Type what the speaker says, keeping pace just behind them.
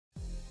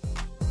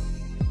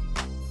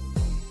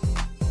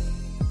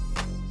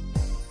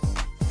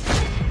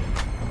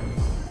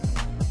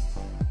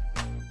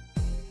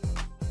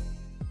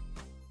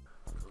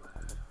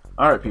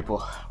Alright,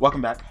 people. Welcome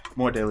back.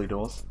 More Daily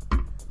Duels.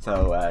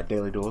 So,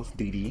 Daily Duels,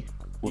 DD.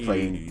 We're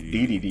playing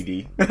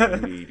DD.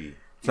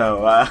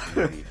 So,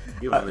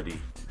 Give him the D.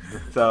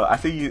 So, I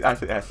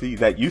see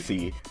that you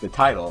see the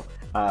title.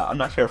 I'm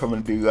not sure if I'm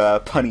going to do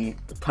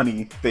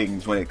punny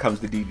things when it comes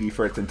to DD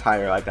for its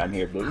entire lifetime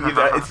here, but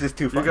it's just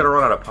too funny. You're going to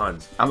run out of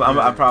puns.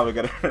 I'm probably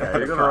going to. Yeah,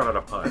 you're going to run out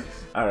of puns.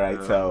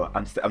 Alright, so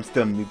I'm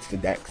still new to the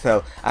deck.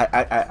 So,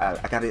 I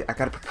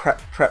gotta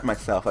prep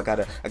myself. I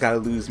gotta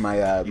lose my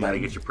you gotta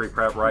get your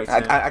pre-prep rights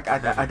in.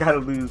 I gotta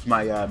lose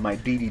my my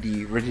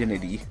DDD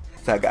virginity.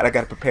 So I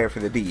gotta prepare for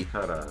the D.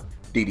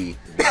 DD.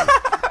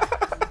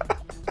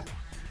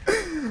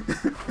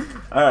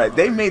 All right,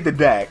 they made the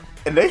deck,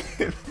 and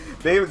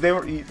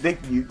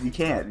you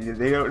can't.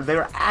 They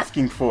were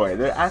asking for it.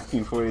 They're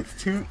asking for it.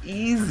 It's too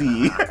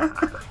easy.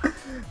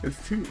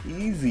 It's too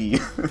easy.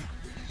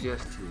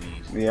 Just too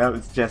easy. Yeah,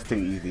 it's just too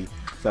easy.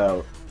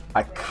 So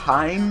I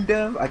kind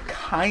of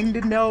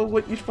know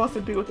what you're supposed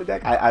to do with the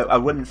deck. I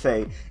wouldn't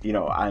say, you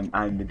know,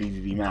 I'm the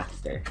DDD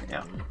master, you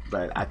know,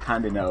 but I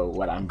kind of know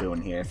what I'm doing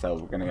here. So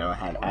we're gonna go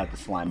ahead and add the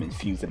slime and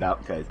fuse it up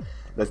because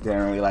that's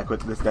generally like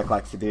what this deck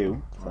likes to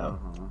do. So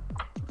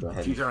go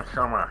ahead.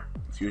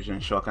 Fusion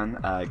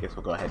Shokan. I guess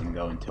we'll go ahead and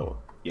go into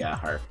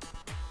her.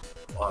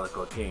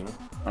 Oh, king.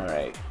 All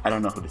right. I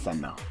don't know who to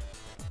send though.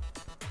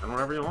 Send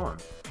whatever you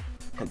want.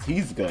 Because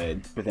he's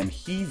good, but then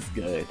he's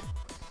good.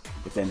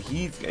 But then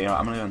he's, you know,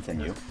 I'm gonna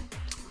unsend you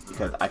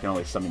because I can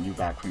always summon you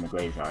back from the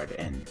graveyard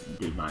and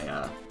do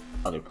my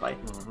other play.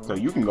 So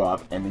you can go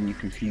up and then you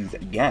can fuse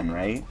again,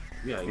 right?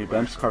 Yeah. Your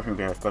bench card from your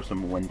graveyard, special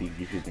summon 1D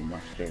diffusing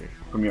monster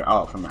from your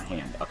from my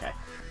hand. Okay.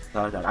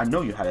 So I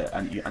know you had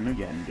I know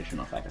you had an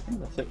additional effect. I think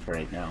that's it for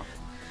right now.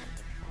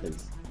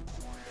 Because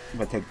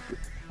if I take,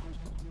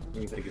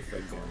 you take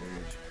effect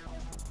damage.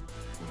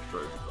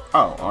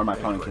 Oh, or my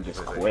opponent can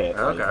just quit.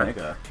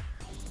 Okay.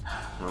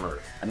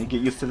 I need to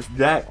get used to this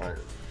deck.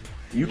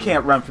 You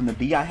can't run from the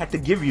D. I had to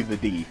give you the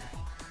D.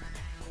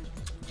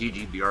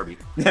 GG BRB.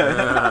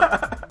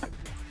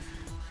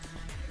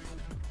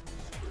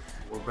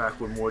 We're back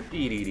with more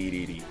D.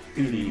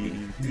 Give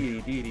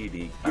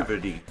it a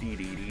D.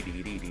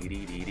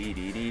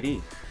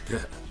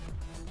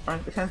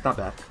 Alright, the hand's not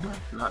bad.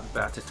 Not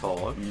bad at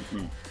all.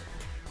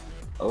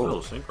 Oh,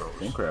 little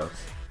synchros.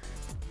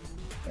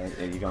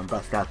 And you're gonna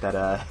bust out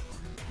that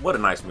What a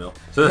nice meal.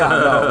 Yeah,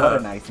 no, what a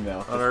nice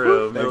meal.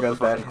 There goes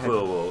that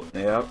Quillbolt.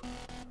 Yep.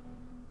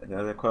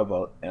 Another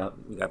Quillbolt. Yep.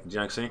 We got the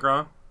Junk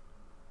Synchron.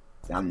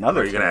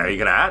 Another. Are you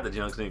gonna add the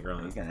Junk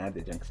Synchron? You gonna add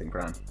the Junk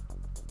Synchron.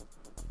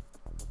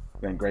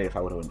 Been great if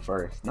I would have went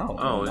first. No.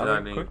 Oh,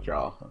 another quick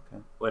draw.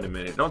 Okay. Wait a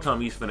minute. Don't tell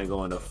me he's finna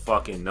go into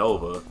fucking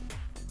Nova.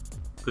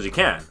 Cause he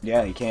can.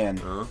 Yeah, he can.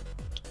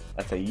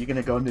 I say, you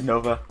gonna go into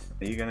Nova?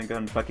 Are you gonna go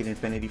into fucking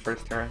Infinity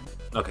first turn?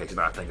 Okay,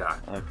 thank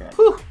God. Okay.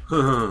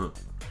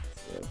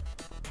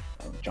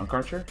 Junk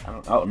Archer? I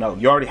don't. Oh no,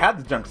 you already had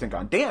the Junk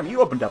Synchron. Damn,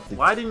 you opened up the.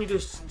 Why didn't you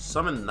just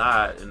summon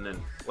that and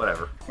then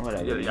whatever?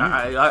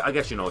 Yeah, I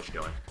guess you know what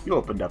you're doing. You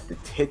opened up the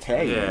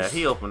titties. Yeah,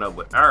 he opened up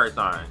with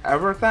everything.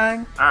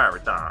 Everything?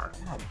 Everything. God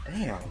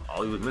damn.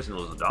 All he was missing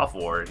was a Dolph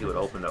Ward. He would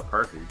have opened up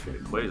perfect.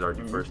 Quasar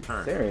your first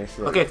turn.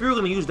 Seriously. Okay, if you were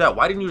gonna use that,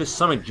 why didn't you just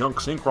summon Junk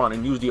Synchron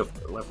and use the?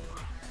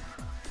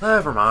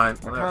 Never mind.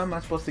 How am I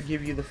supposed to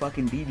give you the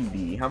fucking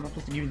DDD? How am I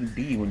supposed to give you the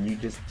D when you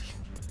just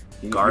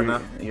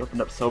Gardner? You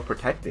opened up so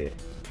protected.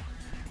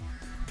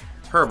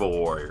 Turbo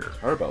Warrior.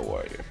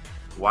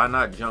 Why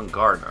not Junk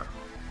Gardner?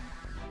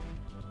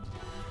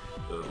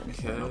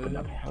 Okay. Opened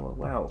up hella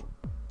well.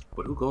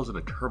 But who goes in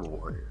a Turbo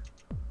Warrior?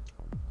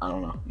 I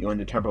don't know. You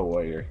into Turbo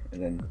Warrior,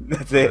 and then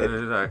that's it.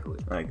 Exactly.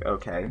 Like,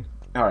 okay.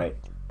 Alright.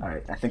 I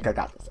think I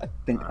got this. I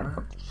think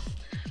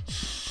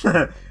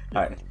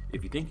Alright.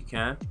 If you think you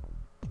can.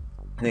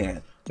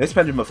 Yeah. This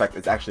Pendulum effect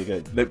is actually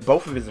good.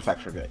 Both of his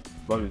effects are good.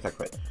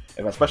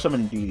 If I special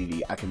summon a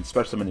DDD, I can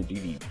special summon a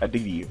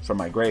DD from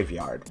my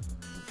graveyard.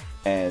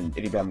 And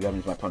any bad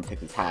damage my opponent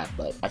takes his hat,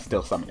 but I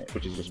still summon it,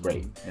 which is just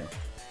great. You know?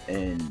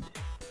 And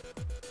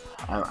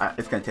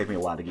it's gonna take me a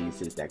while to get used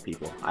to this deck,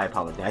 people. I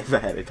apologize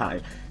ahead of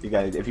time.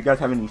 If you guys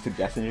have any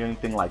suggestions or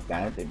anything like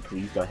that, then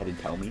please go ahead and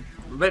tell me.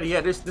 But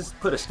yeah, just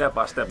put a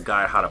step-by-step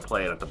guide how to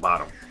play it at the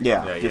bottom.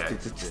 Yeah,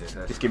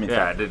 just give me a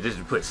step. Yeah,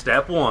 just put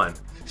step 1,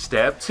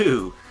 step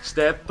 2,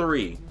 step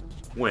 3,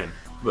 win.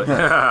 But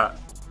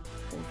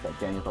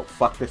Daniel, don't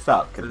fuck this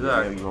up, because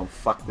you're gonna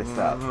fuck this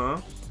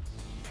up.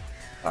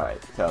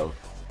 Alright, so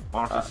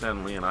why don't you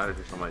send Leonidas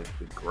or somebody to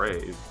the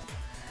grave?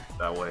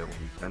 That way when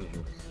we finish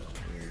him,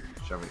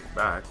 shoving it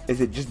back. Is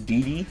it just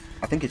DD?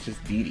 I think it's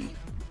just DD.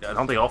 Yeah,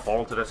 don't they all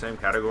fall into that same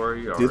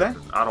category? Or do they?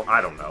 I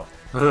don't know.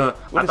 I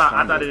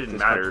thought it didn't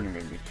matter.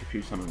 If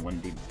you summon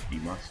 1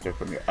 DD monster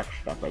from your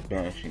extra by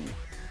banishing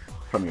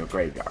from your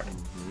graveyard.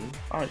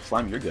 Alright,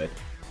 Slime, you're good.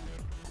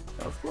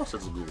 Of course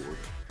it's good.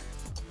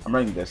 I'm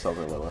running this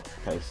over Lilith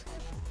because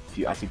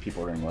I see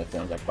people running Lilith,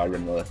 and I was like, if I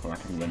run Lilith, then I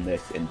can run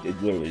this, and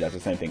it literally does the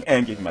same thing,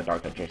 and gives me my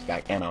Dark Touch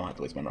back, and I don't have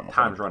to waste my normal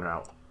Time's running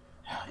out.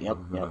 Yep,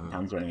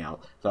 time's running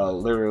out. So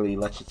literally,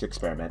 let's just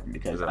experiment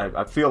because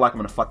I feel like I'm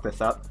gonna fuck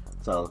this up.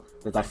 So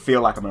because I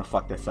feel like I'm gonna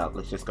fuck this up,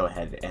 let's just go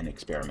ahead and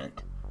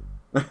experiment.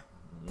 So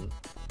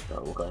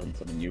we'll go ahead and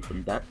summon you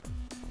from deck.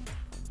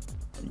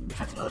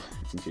 Defense mode.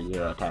 Since you're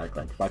 0 attack,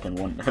 like if I can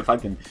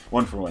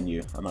one for one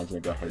you, I might as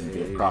well go ahead and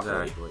do it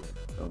properly. Exactly.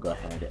 So we'll go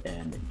ahead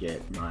and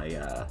get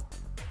my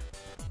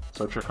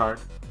searcher card.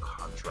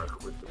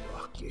 Contract with the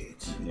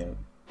Rockets. Yep.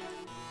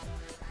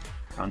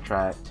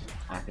 Contract.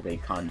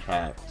 Activate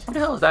contract. What the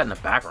hell is that in the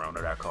background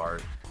of that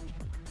card?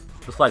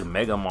 It's like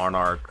Mega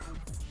Monarch,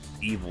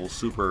 evil,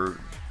 super,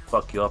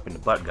 fuck you up in the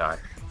butt guy.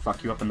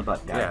 Fuck you up in the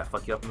butt guy. Yeah,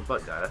 fuck you up in the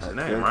butt guy. That's his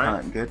name, good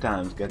right? Good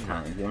times.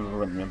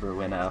 Remember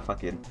when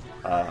fucking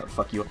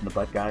fuck you up in the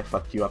butt guy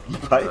fucked you up in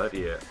the butt?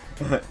 Yeah.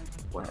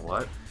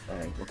 What?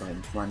 Alright, we'll go ahead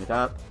and slime it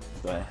up.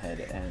 Go ahead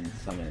and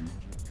summon.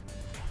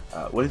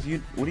 What do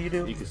you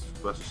do? You can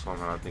special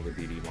summon, I think, a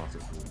DD monster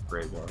from the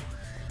graveyard.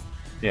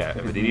 Yeah,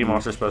 if a DD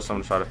monster is supposed to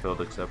summon, try to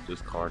field except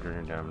this card during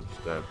your damage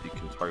step, you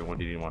can target one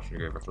DD monster in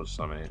your graveyard, supposed to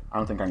summon it. I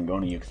don't think I can go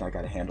to you because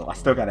I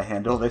still gotta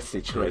handle this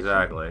situation.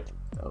 Exactly.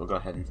 So we'll go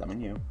ahead and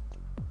summon you.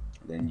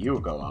 Then you will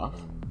go off.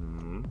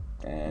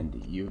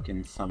 And you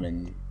can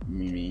summon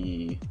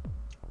me.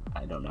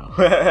 I don't know.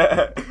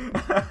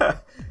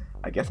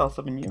 I guess I'll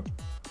summon you.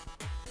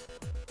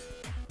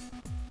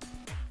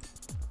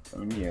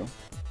 Summon you.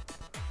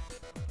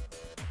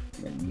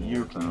 And then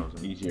you can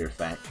use your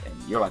effect,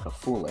 and you're like a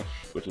foolish,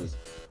 which is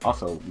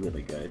also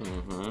really good.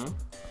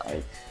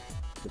 Like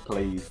the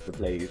plays.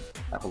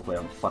 Hopefully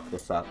I don't fuck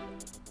this up.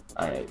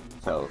 Alright,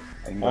 so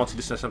I want you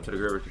to send something to the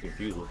graveyard to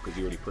confuse with, because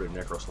you already put a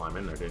Necro Slime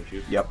in there, didn't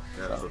you? Yep.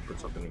 Yeah, so put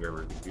something in the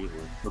graveyard to confuse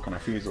with. What can I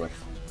fuse with?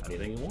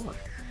 Anything you want.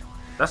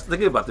 That's the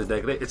thing about this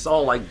deck. It's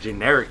all like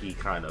generic-y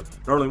kind of.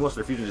 Normally most of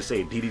the fusions just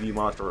say DDD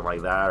monster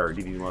like that, or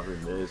DDD monster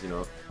in this, you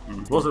know.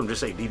 Most of them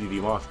just say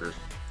DDD monsters.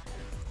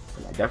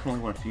 I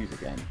definitely want to fuse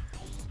again.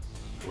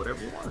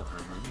 Whatever you want.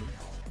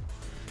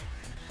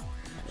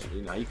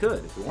 Now you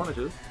could, if you wanted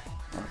to.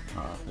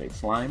 Wait,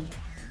 slime.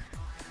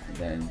 And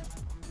then...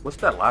 What's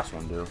that last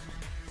one do?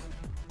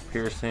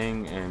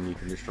 Piercing, and you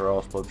can destroy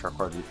all spell trap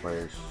cards these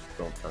players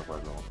don't trap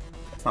cards on.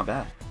 That's not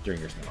bad. During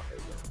your standby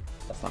phase.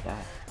 That's not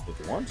bad. If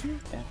you want to?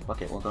 Yeah,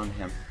 fuck it, we'll go into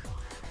him.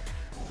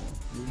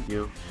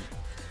 You.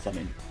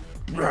 Summon.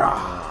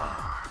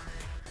 Alright,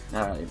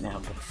 now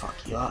I'm gonna fuck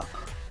you up.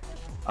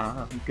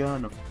 I'm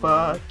gonna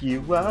fuck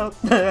you up.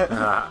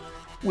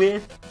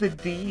 With the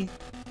D.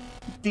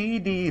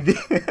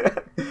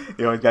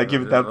 You always gotta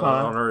give it that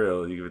pun. On the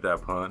real, you give it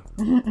that pun.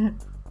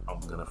 I'm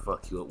gonna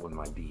fuck you up with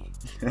my D.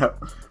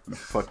 Yep.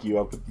 Fuck you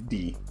up with the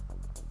D.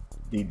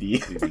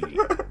 DD.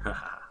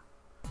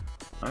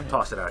 Right.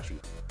 Toss it at you.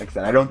 Like I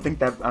said, I don't think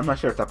that. I'm not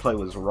sure if that play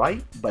was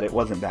right, but it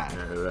wasn't bad.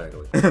 Yeah,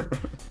 exactly.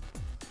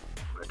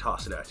 I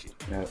toss it at you.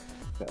 Yep.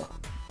 So,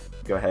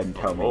 go ahead and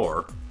tell me.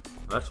 Or,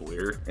 that's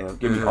weird. Yeah,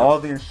 give me all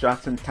the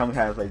instructions. Tell me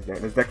how to play this deck.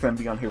 This deck's gonna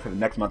be on here for the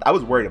next month. I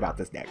was worried about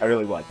this deck. I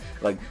really was.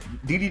 Like,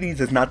 DDDs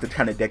is not the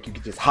kind of deck you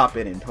can just hop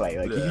in and play.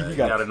 Like, you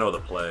gotta know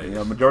the play. You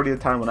know, majority of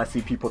the time when I see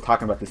people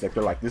talking about this deck,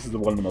 they're like, "This is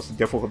one of the most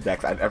difficult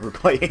decks I've ever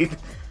played."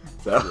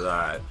 So.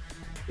 Right.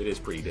 It is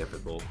pretty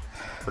difficult,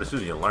 but as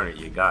soon as you learn it,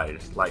 you got it.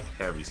 It's like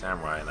Heavy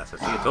Samurai, and that's.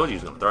 I told you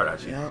he was gonna throw it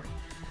at you. Yeah,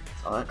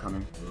 saw that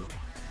coming.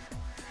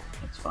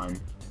 That's fine.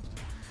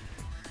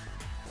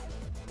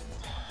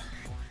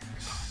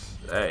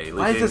 Hey, at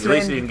least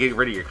you didn't get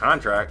rid of your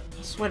contract.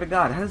 I swear to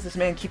God, how does this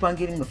man keep on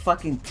getting the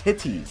fucking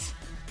titties?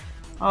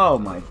 Oh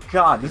my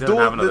God, He doesn't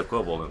have another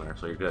Quibble in there,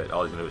 so you're good.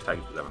 All he's gonna do is tag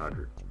you for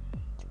 700.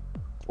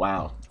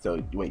 Wow.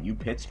 So wait, you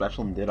pitched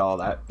special and did all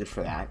that just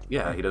for that?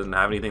 Yeah, he doesn't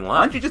have anything left.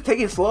 Why don't you just take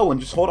it slow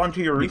and just hold on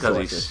to your resources?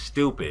 Because he's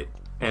stupid,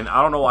 and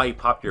I don't know why he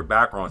popped your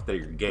back row instead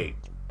of your gate.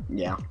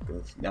 Yeah,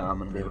 because now I'm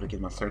gonna be able to get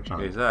my search on.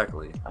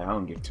 Exactly. I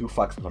don't give two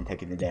fucks if I'm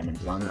taking the damage,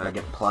 as long as I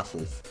get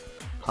pluses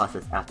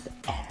out the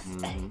ass.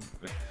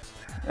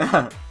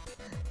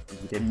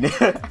 You didn't.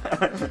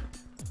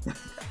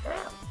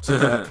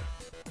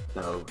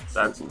 So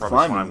that's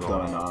probably slime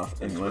going off.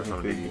 And you want to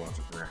from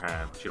your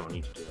hand, but you don't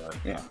need to do that.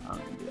 Yeah, I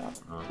don't need to do that.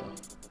 So.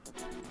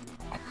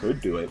 I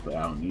could do it, but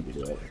I don't need to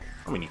do it.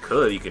 I mean, you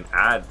could. You can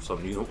add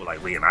some new,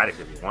 like Leonidas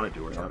if you wanted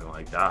to, or something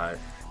like that.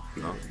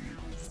 You know?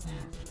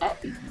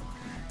 Hey.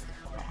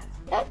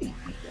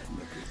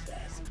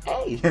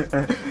 Beat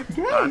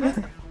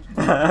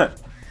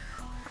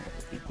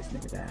this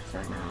nigga's ass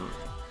right now.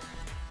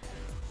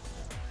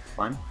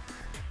 Fine.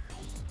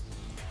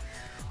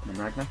 And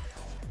then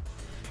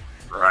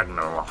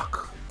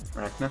Ragnarok.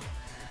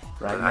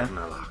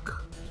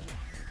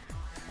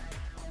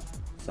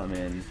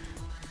 Summon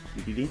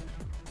DDD.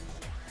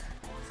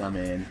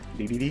 Summon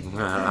DDD.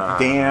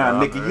 Damn,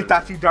 nigga, you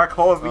thought you dark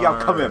hold me. I'm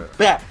coming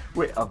back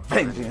with a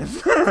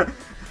vengeance. That's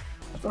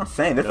what I'm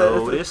saying. It's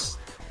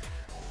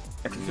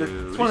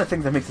one of the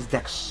things that makes this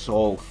deck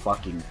so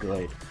fucking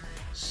good.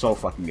 So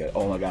fucking good.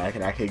 Oh my God, I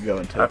can actually go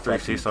into after you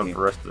see some for the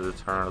rest of the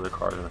turn, other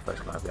cards and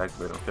effects cannot be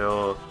activated on the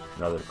field.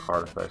 Another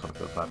card effects on the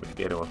field cannot be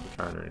negated once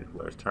per turn during the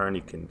player's turn.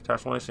 You can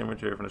attach one of the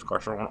material from this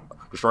card.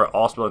 Destroy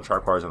all spell and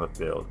trap cards on the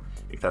field.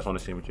 You can attach one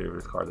of the material from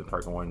this card and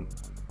target one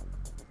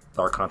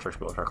Dark Contract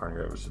spell attack on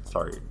your adversary's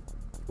target.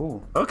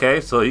 Ooh.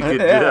 Okay, so you could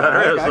do Yeah, that.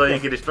 I So can- you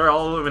could destroy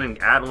all of them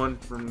and add one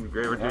from your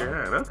graveyard to your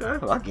hand. Okay.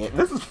 Well, I get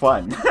this is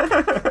fun.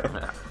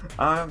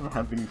 I'm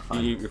having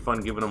fun. You're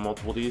fun giving them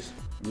multiple Ds?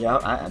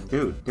 Yeah,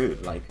 dude,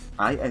 like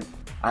I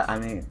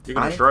mean, You're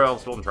gonna destroy all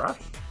the stolen trash?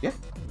 Yeah.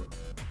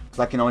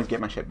 So I can always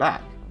get my shit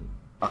back.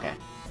 Okay.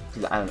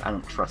 Because I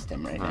don't trust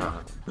him right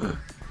now.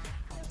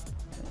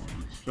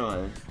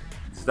 Sure.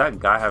 Does that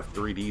guy have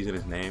 3 Ds in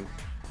his name?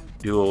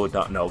 Duo,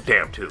 no,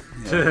 damn, 2.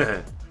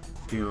 Yeah.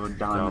 Dude,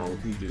 Donald.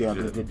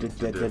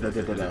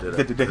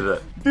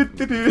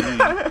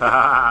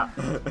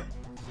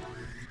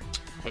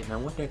 Hey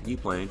man, what the heck are you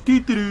playing?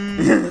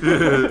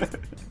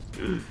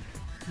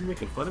 You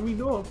making fun of me?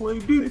 No, I'm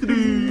playing.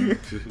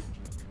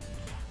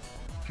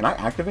 Can I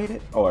activate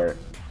it? Or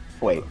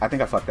wait, I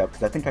think I fucked up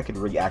because I think I could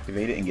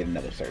reactivate it and get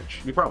another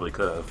search. You probably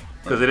could have,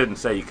 because it didn't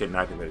say you couldn't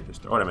activate it.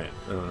 Just what I mean.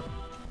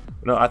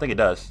 No, I think it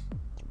does.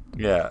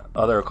 Yeah,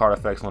 other card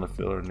effects on the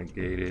field are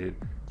negated,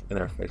 and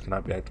their effects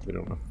cannot be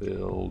activated on the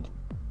field.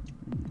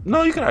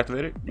 No, you can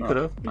activate it. You could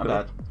have. My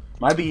bad.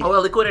 Might be. Oh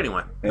well, they quit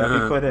anyway.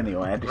 Yeah, he quit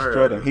anyway. I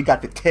destroyed him. He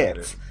got the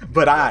tits,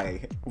 but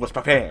I was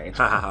prepared.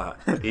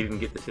 He didn't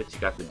get the tits.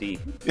 You got the D.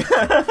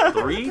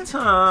 3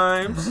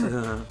 times.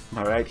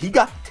 All right, he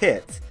got the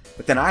tits,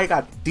 but then I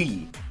got the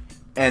D,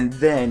 and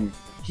then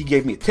he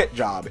gave me a tit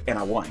job, and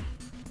I won.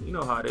 You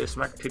know how it is.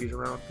 Smack titties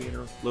around, you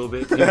know, a little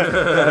bit.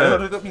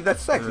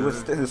 That's sex. It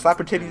was slap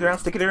her titties around,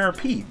 stick it in her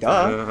pee.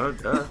 Duh.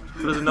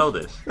 Who doesn't know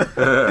this?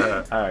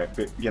 All right,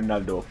 get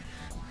another duel.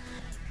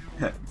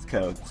 It's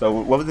code. So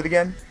what was it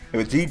again? It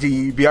was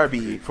GG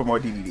BRB for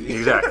more DDD.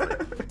 Exactly.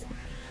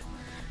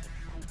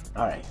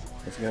 All right,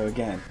 let's go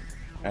again.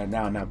 And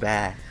now, not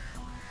bad.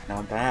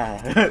 Not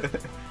bad.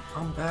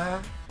 I'm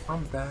bad.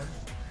 I'm bad.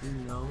 You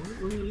know,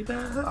 really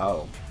bad.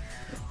 Oh.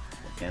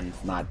 And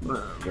it's not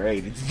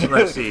great. It's just...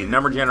 Let's see.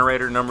 Number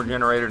generator, number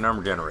generator,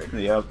 number generator.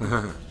 Yep.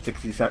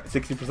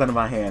 60% of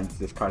my hands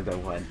discard that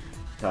one.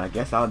 So I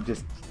guess I'll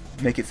just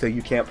make it so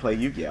you can't play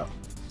Yu-Gi-Oh!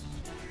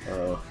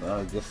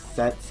 Just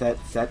set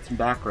some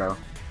back row.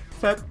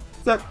 Set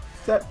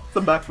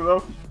some back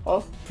row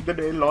all the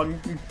day long.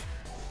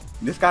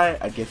 This guy,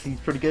 I guess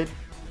he's pretty good.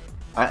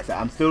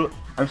 I'm still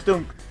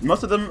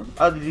most of them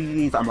other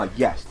DVDs I'm like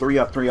yes, 3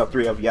 up,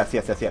 yes.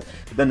 But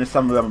then there's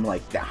some of them I'm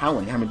like, how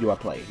many do I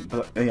play?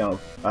 You know,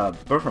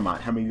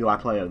 Berfamont, how many do I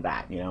play of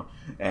that? You know,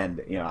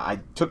 and you know I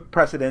took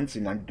precedence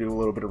and I do a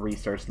little bit of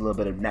research, a little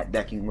bit of net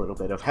decking, a little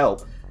bit of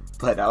help.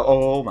 But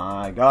oh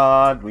my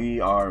God, we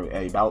are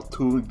about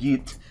to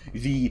get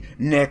the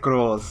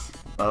Necros.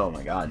 Oh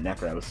my God,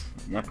 Necros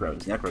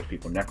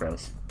people,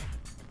 Necros.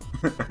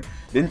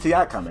 Didn't see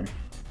that coming.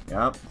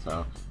 Yep.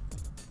 So.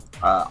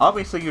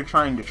 Obviously you're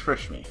trying to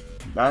trish me.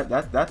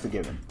 That's a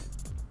given.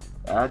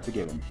 That's a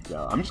given.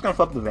 So I'm just gonna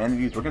flip the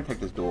vanities. We're gonna take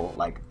this duel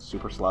like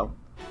super slow.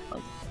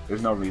 Like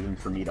there's no reason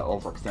for me to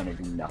overextend or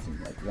do nothing.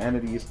 Like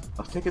vanities,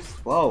 let's take it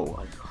slow.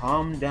 Like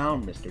calm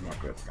down, Mr.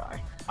 Necros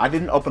guy. I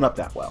didn't open up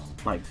that well.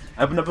 Like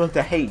I opened up with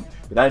the hate,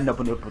 but I didn't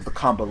open up with the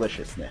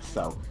comboliciousness.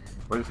 So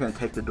we're just gonna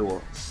take the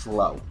duel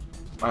slow.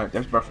 Alright,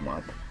 there's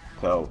Berfamont.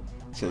 So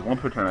it says 1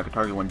 per turn I can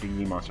target 1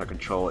 DD monster I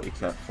control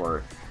except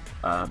for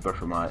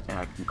Berfamont, and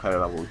I can cut a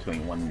level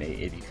between 1 and 8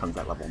 if he comes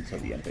that level until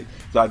the end of it.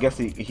 So I guess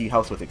he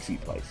helps with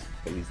exceed plays.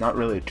 Because he's not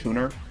really a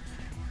tuner.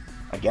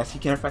 I guess he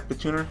can affect the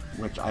tuner,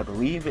 which I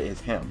believe is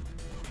him.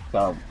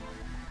 So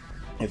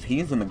if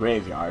he's in the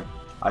graveyard,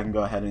 I can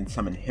go ahead and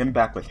summon him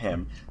back with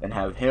him, and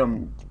have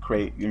him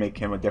make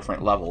him a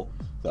different level.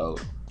 So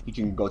he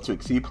can go to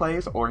exceed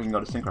plays, or he can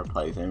go to synchro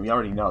plays, and we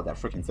already know that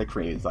freaking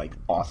Siegfried is like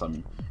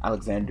awesome.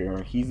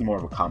 Alexander, he's more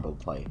of a combo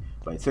play,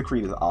 but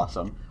Siegfried is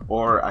awesome.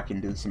 Or I can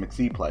do some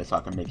exceed plays, so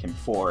I can make him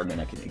 4, and then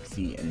I can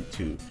exceed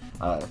into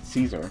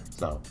Caesar.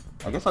 So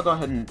I guess I'll go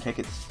ahead and take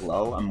it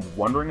slow. I'm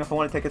wondering if I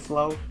want to take it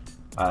slow.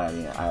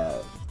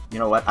 You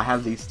know what? I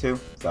have these two,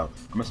 so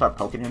I'm gonna start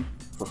poking him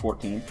for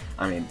 14.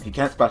 I mean, he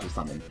can't special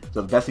summon,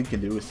 so the best he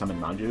can do is summon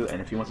Manju, and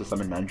if he wants to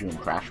summon Manju and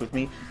crash with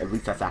me, at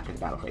least that's after the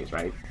battle phase,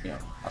 right? You know,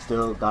 I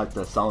still got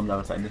the Solemn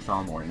Notice and the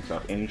Solemn Warning, so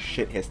if any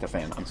shit hits the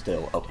fan, I'm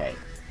still okay.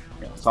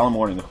 You know, Solemn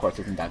Warning, of course,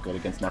 isn't that good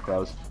against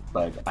Necros,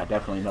 but I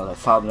definitely know that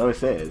Solemn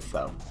Notice is,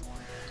 so.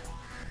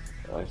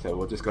 Like I said,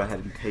 we'll just go ahead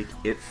and take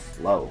it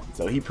slow.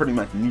 So he pretty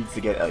much needs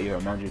to get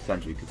Manju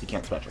Senju, because he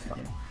can't special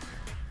summon.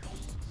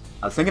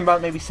 I was thinking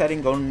about maybe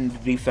going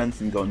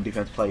defense and going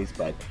defense plays,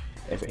 but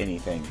if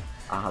anything,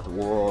 I have to.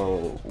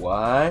 Whoa,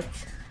 what?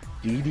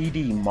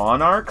 DDD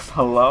Monarchs?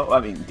 Hello? I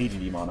mean,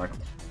 DDD Monarchs.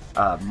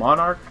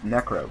 Monarch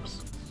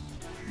Necros.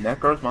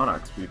 Necros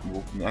Monarchs.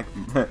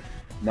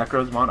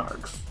 Necros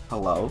Monarchs.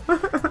 Hello?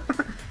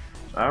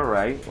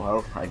 Alright,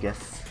 well, I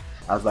guess.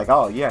 I was like,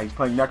 oh yeah, he's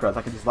playing Necros.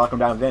 I can just lock him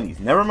down with Vennies.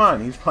 Never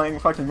mind, he's playing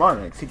fucking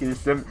Monarchs. He can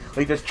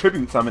just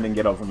tribute summon and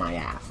get over my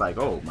ass. Like,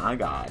 oh my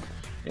God.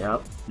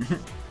 Yep.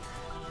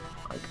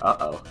 Like,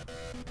 uh-oh.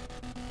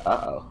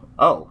 Uh-oh.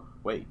 Oh,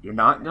 wait, you're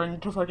not going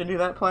to fucking do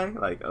that play?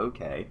 Like,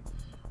 okay.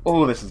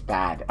 Oh, this is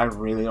bad. I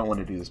really don't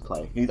want to do this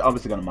play. He's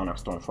obviously going to Monarch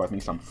Stormforth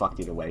me, so I'm fucked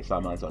either way, so I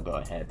might as well go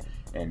ahead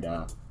and,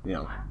 you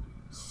know,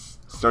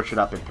 search it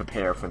up and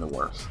prepare for the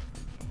worst.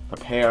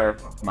 Prepare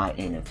my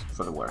anus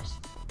for the worst.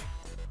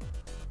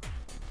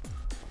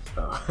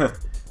 So,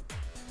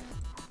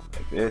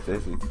 this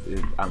is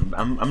I'm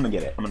gonna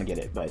get it. I'm gonna get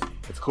it, but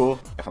it's cool.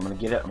 If I'm gonna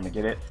get it, I'm gonna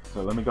get it.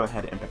 So let me go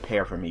ahead and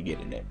prepare for me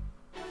getting it.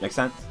 Make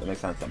sense? That makes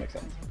sense. That makes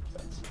sense.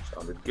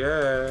 Sounded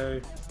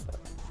gay.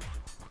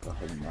 Go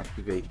ahead and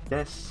activate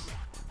this.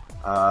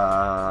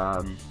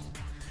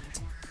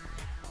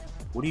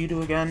 What do you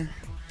do again?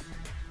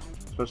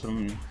 Special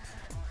summon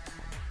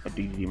a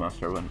DDD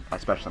monster when I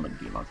special summon a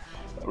DDD monster.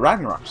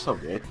 Ragnarok's so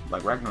good.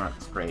 Like,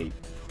 Ragnarok's great.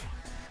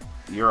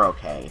 You're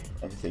okay.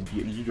 As I said,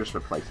 you just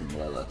replacing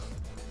Lilith.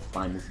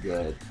 Fine is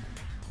good.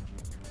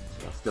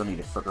 So I still need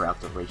to figure out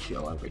the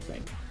ratio of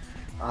everything.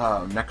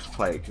 Next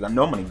play, because I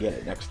know I'm going to get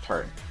it next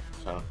turn.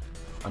 So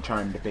I'm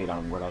trying to debate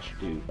on what I should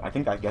do. I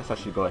guess I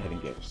should go ahead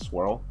and get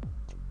Swirl.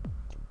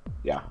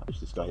 Yeah, let's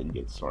just go ahead and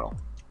get Swirl.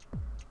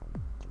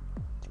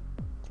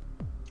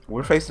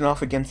 We're facing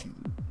off against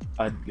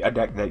a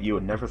deck that you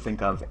would never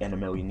think of in a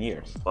million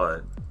years.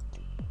 What?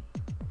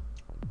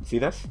 You see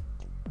this?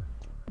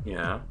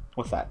 Yeah.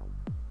 What's that?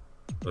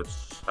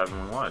 It's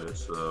Heavenly Light.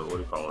 It's, what do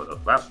you call it? A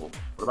vassal.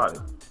 What about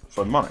it?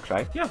 For Monarchs,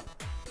 right? Yeah.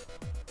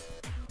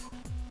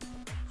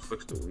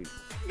 Fixed the week.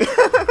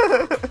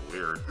 It's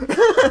weird.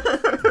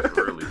 It's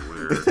really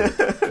weird.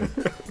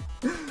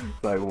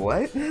 Like,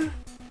 what?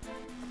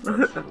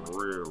 That's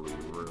really,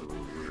 really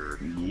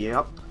weird.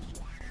 Yep.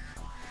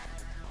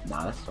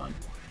 Nah, that's fun.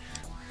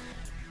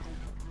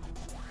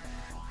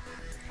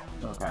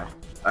 Okay.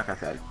 Like I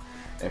said,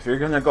 if you're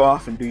gonna go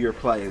off and do your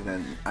play,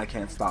 then I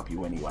can't stop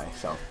you anyway,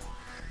 so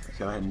let's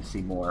go ahead and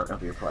see more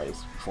of your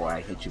plays before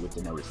I hit you with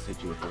the notice,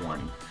 hit you with the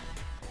warning.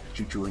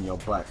 Shoot you in your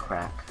butt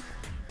crack.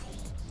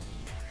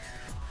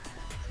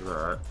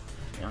 Alright.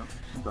 Yeah,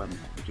 I'll go ahead and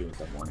hit you with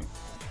that warning.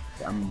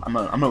 I'm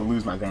gonna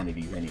lose my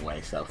vanities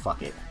anyway, so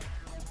fuck it.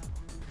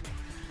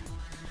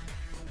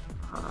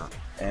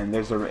 And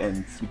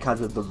and because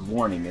of the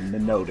warning and the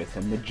notice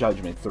and the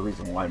judgment, it's the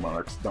reason why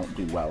Monarchs don't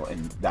do well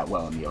in that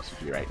well in the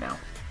OCG right now.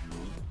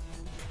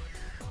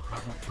 Run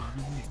up on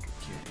a nigga,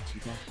 guarantee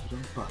that he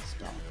don't bust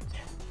back.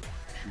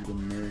 Shoot him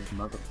in his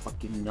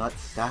motherfucking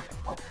nutsack.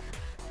 Oh,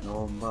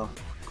 no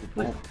motherfucker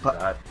won't put.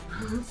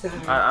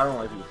 I don't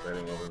like people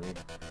standing over me.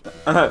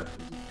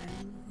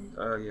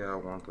 Yeah,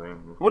 one thing.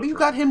 What do you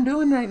got him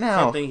doing right now?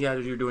 Something you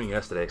were doing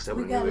yesterday, except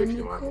we with got a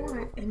new HDMI.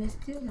 cord and it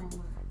still don't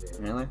work.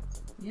 Really?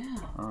 Yeah.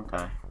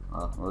 Okay.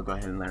 Well, we'll go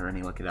ahead and let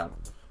Rennie look it up.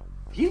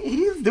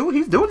 He's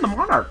doing the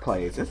Monarch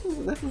plays. This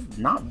is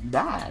not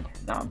bad.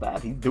 Not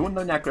bad. He's doing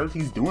the Necros.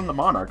 He's doing the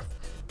Monarchs.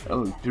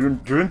 Oh,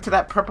 drew into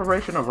that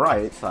preparation of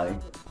rights. Like,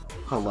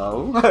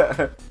 hello.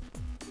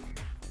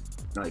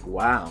 Like,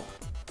 wow.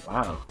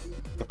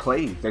 The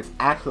plays. There's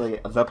actually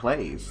the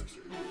plays.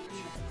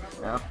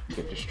 Yep.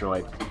 Get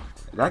destroyed.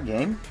 Is that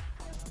game?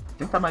 I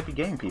think that might be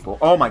game, people.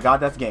 Oh my god,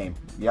 that's game.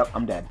 Yep,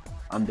 I'm dead.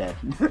 I'm dead.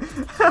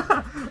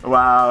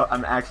 Wow,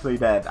 I'm actually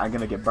dead. I'm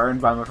gonna get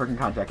burned by my freaking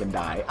contact and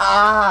die.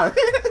 Ah!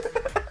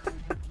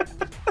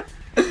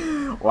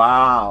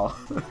 Wow.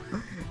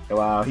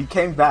 Wow, he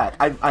came back.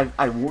 I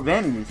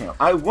vanity him.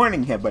 I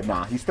warning him, but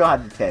nah, he still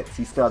had the tits.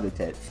 He still had the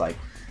tits. Like,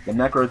 the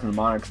Necros and the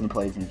Monarchs and the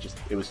plays, and just,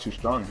 it was too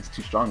strong. He's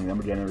too strong. The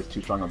number generator was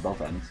too strong on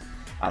both ends.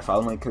 If I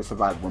only could have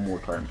survived one more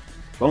turn.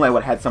 If only I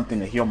would have had something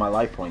to heal my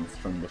life points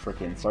from the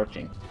freaking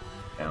searching.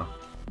 You know?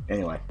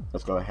 Anyway,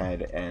 let's go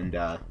ahead and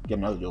get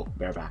another duel.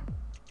 Bear back.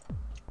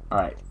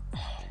 Alright.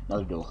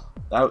 Another duel.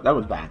 That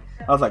was bad.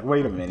 I was like,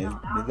 wait a minute.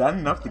 Is that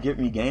enough to get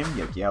me game?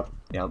 Yep.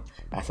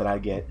 That's what I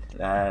get.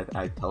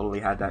 I totally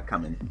had that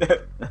coming.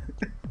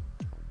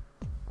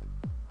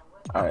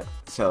 Alright,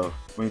 so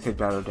when you take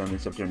battle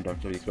damage up during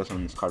dark, you express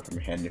on this card from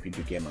your hand. If you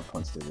do gain more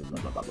points, blah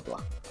blah blah blah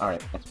blah.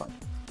 Alright, that's fine.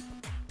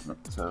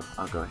 So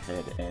I'll go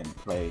ahead and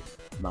play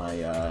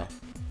my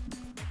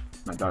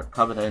my Dark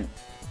Covenant.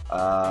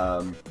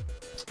 I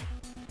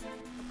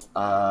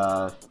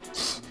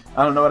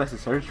don't know what I should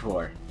search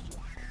for.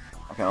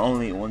 I can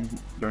only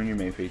during your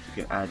main phase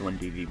you can add one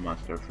DD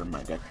monster from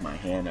my deck to my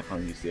hand. I can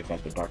only use the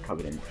effect of Dark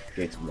Covenant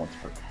gates once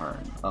per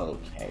turn.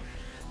 Okay.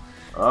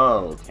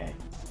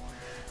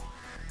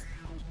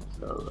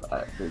 So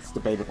it's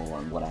debatable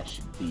on what I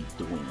should be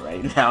doing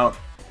right now.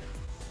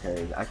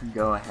 Because I can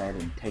go ahead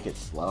and take it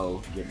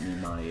slow, get me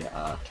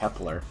my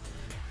Kepler.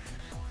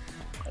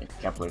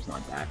 Like, Kepler's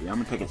not bad. Yeah, I'm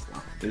gonna take it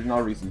slow. There's no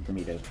reason for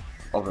me to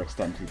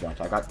overextend too much.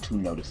 I got 2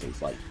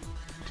 notices, like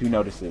 2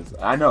 notices.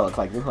 I know it's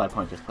like this life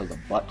point just plays a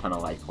butt ton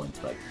of life points,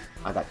 but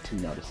I got 2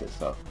 notices.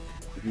 So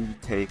if you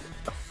take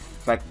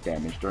effect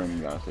damage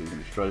during so you can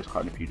destroy this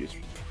card if you just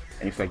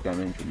any effect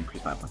damage and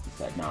increase life points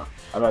instead. Now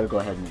I'd rather go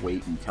ahead and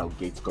wait until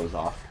Gates goes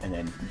off and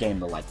then gain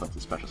the life points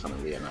of special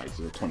summon Leonidas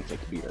as a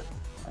 26 beater.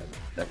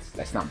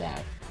 That's not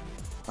bad.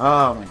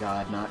 Oh my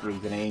god, not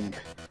reasoning.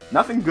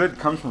 Nothing good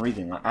comes from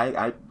reasoning.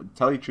 I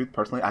tell you the truth,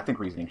 personally, I think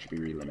reasoning should be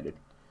relimited.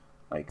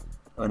 Like,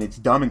 when it's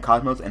dumb in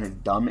Cosmos and it's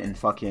dumb in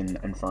fucking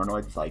Inferno,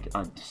 it's like,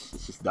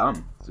 it's just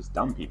dumb. It's just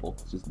dumb, people.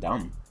 It's just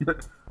dumb.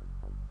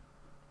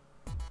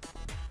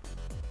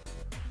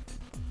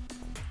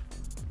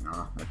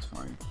 Nah, that's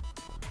fine.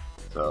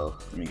 So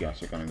let me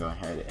guess, you're gonna go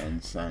ahead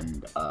and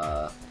send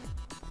I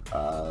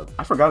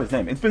forgot his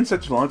name. It's been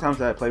such a long time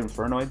since I played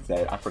Infernoids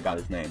that I forgot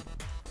his name.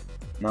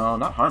 No,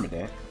 not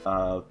Harmadic.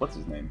 What's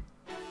his name?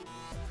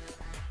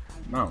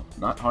 No,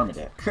 not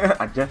Harmadic.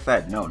 I just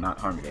said no, not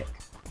Harmadic.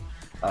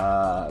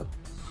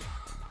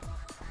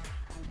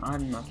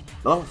 I'm not.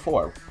 Level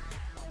 4.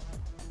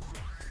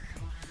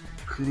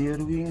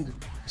 Clearwing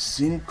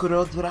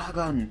Synchro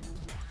Dragon.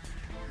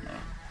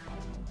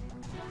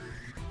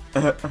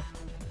 Nah.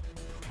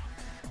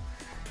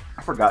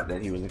 I forgot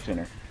that he was a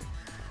tuner.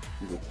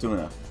 He's a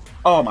tuna.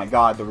 Oh my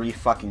god, the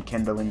re-fucking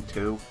kindling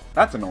too.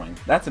 That's annoying.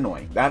 That's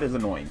annoying. That is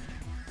annoying.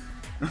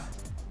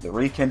 The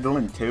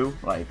rekindling too?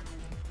 Like...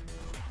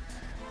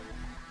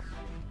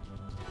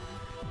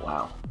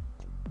 Wow.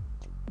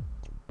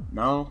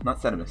 No,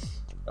 not Sedimus.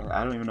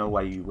 I don't even know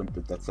why you went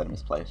to that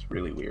Sedimus place.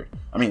 Really weird.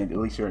 I mean, at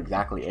least you're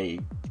exactly a...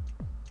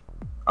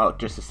 Oh,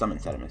 just to summon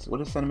Sedimus. What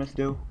does Sedimus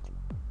do?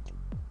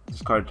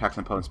 Discard attacks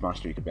an opponent's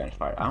monster you can banish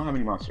fire. I don't have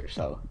any monsters,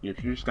 so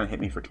if you're just gonna hit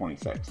me for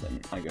 26,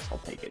 then I guess I'll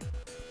take it.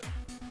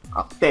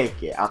 I'll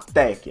take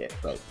it,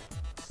 but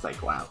it's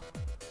like, wow.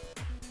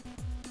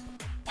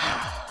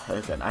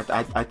 Listen, I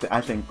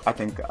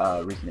think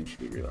reasoning should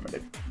be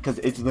relimited, because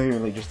it's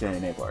literally just an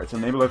enabler. It's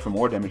an enabler for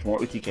more damage, more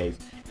UTKs,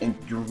 and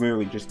you're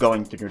really just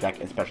going to your deck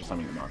and special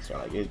summoning the monster.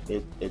 Like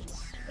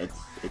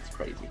it's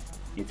crazy.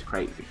 It's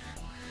crazy.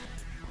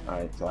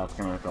 Alright, so that's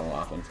gonna go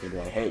off, and it's gonna be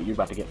like, hey, you're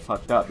about to get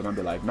fucked up, and I'll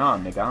be like, nah,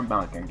 nigga, I'm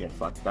not gonna get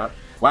fucked up.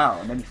 Wow,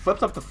 and then he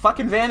flips up the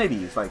fucking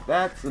vanities. Like,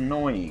 that's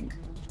annoying.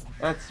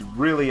 That's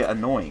really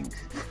annoying.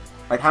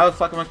 Like, how the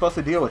fuck am I supposed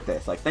to deal with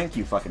this? Like, thank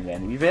you, fucking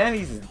vanity.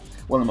 Vanities is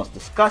one of the most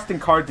disgusting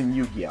cards in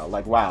Yu-Gi-Oh!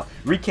 Like, wow.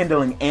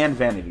 Rekindling and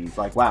vanities.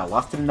 Like, wow.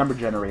 Lost to the number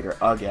generator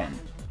again.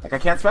 Like, I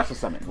can't special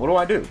summon. What do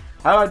I do?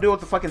 How do I deal with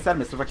the fucking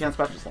Sedimus if I can't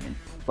special summon?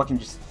 Fucking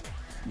just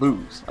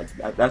lose.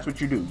 Like, that's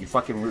what you do. You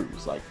fucking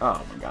lose. Like,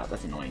 oh my god,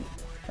 that's annoying.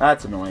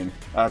 That's annoying.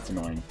 That's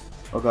annoying.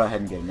 We'll go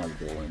ahead and get another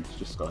duel in.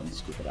 Just go ahead and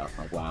scoop it out.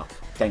 Like, wow.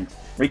 Thanks.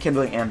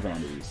 Rekindling and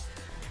vanities.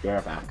 Be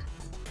right back.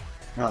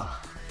 Ugh.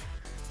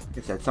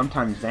 Like I said,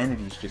 sometimes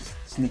vanities just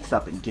sneaks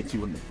up and gets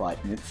you in the butt,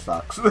 and it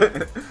sucks.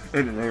 It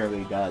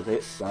really does.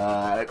 It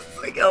sucks.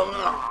 Like,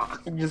 oh,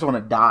 you just want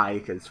to die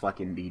because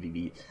fucking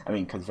DDD. I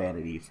mean, because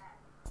vanities.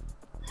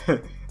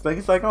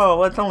 It's like, oh,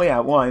 well, it's only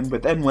at 1,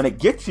 but then when it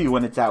gets you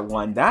when it's at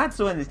 1, that's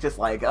when it's just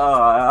like,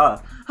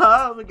 oh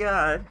my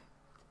god.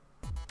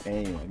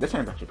 Anyway, this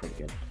hand's actually pretty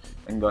good.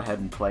 I can go ahead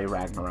and play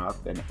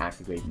Ragnarok, then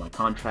activate my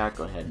contract,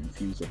 go ahead and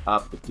fuse it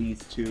up with these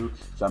two,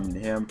 summon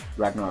him.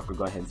 Ragnarok will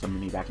go ahead and summon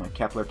me back my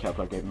Kepler.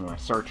 Kepler gave me my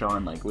search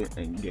on, like,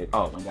 and get,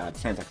 oh my god,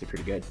 this hand's actually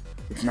pretty good.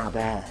 It's not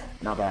bad,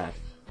 not bad.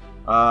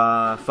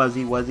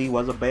 Fuzzy Wuzzy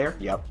was a bear?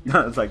 Yep.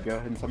 It's like, go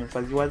ahead and summon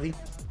Fuzzy Wuzzy.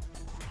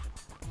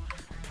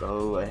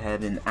 Go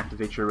ahead and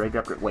activate your raid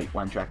upgrade. Wait,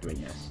 why don't you activate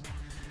Nest?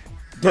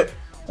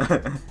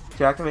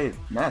 To activate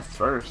Nest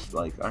first,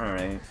 like,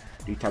 alright.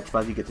 Detach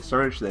Fuzzy, get the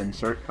search, then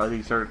search,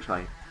 Fuzzy, search,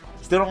 like...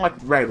 Still don't like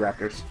Raid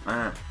Raptors.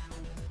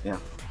 Yeah.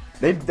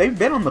 They've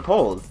been on the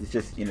polls. It's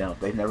just, you know,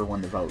 they've never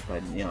won the vote.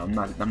 But, you know, I'm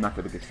not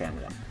the biggest fan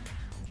of them.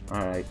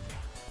 Alright.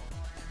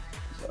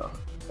 So,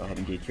 go ahead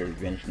and get your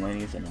Vanishing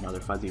Lanies and another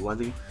Fuzzy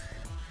Wuzzy.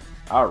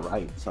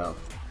 Alright, so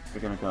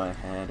we're gonna go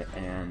ahead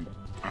and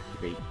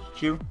activate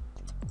you.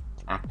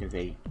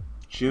 Activate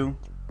you.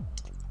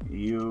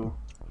 You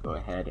go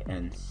ahead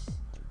and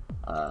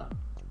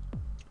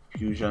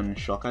Fusion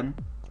Shokan.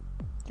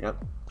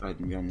 Yep. Go ahead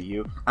and get on the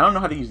U. I don't know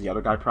how to use the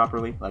other guy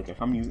properly. Like,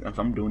 if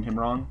I'm doing him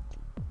wrong,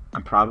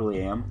 I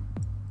probably am.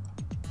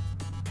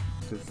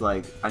 Cause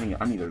like I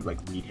need to like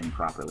read him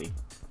properly.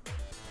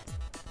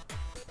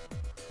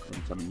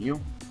 And summon you.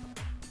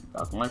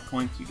 1,000 life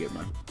points. You get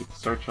the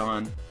search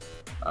on.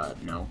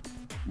 No.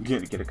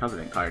 Get a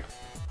Covenant card.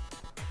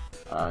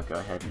 Go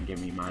ahead and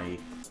give me my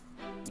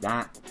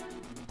that.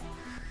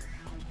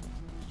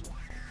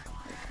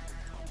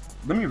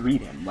 Let me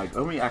read him. Like,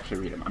 let me actually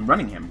read him. I'm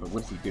running him, but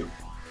what does he do?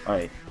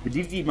 Alright, the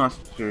DD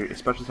monster is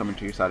special summoned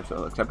to your side of the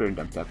field, except during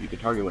dump step. You can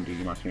target one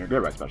DD monster in your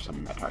graveyard special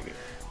summon that target.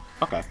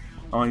 Okay.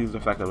 I want to use the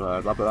effect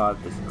of blah blah.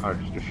 This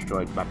card is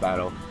destroyed by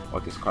battle, or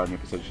this card in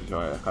your position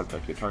destroy a card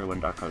effect. You target one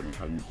dark card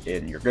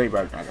in your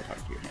graveyard, and I go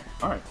target to your hand.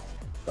 Alright.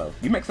 So,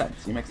 you make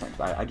sense. You make sense.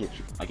 I get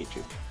you. I get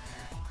you.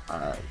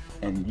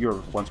 And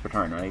you're once per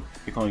turn, right?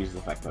 You can only use the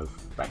effect of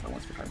Ragnar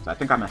once per turn. So I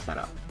think I messed that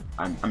up.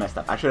 I messed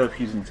up. I should have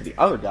fused into the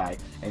other guy,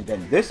 and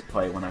then this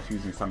play, when I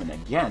fused and summoned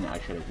again, I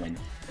should have went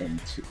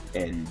into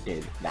and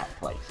did that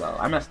play. So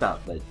I messed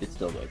up, but it's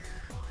still good.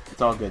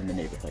 It's all good in the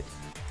neighborhood.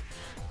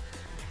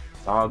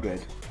 It's all good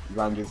as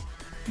long as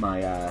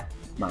my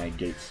my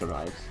gate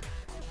survives.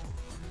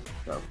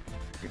 So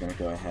we're gonna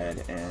go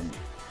ahead and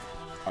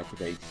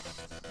activate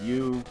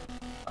you.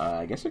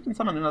 I guess we can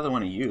summon another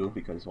one of you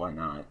because why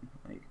not?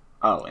 Like,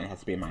 oh, and it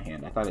has to be in my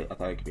hand. I thought it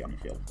could be on the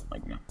field.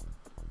 Like, no.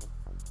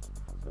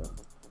 So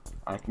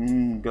I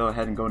can go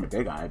ahead and go into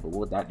Big Eye, but what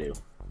would that do?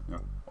 No.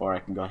 Or I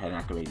can go ahead and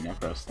activate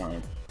Necro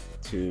Slime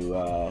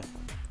to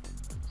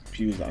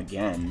fuse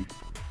again.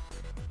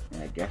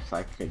 And I guess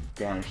I could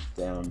banish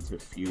them to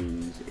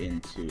fuse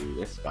into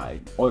this guy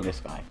or this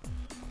guy.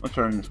 Once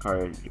turn this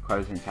card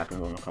requires an attack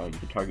on the card, you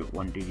can target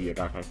one DD or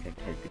dark card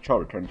control,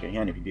 return to your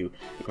hand. If you do,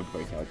 the card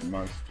plays out the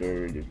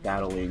monster, there's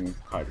battling, the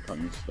card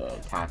becomes the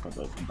attack of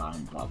the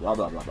combined, blah blah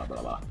blah blah blah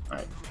blah blah.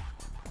 Alright.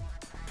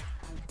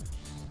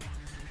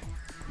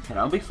 So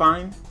I'll be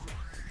fine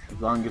as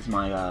long as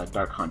my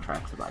dark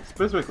contract survives.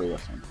 Specifically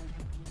this one.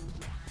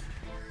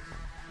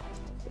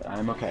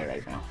 I'm okay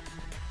right now.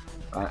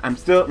 I'm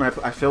still,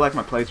 I feel like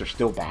my plays are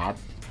still bad.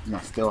 And I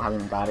still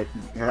haven't got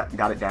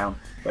it down,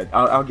 but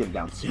I'll get it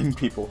down soon,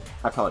 people.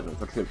 I apologize.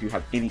 Like I said, if you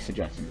have any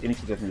suggestions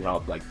at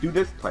all, like do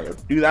this player,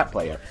 do that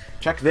player,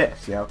 check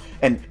this, you know.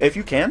 And if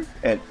you can,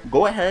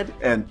 go ahead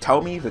and tell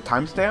me the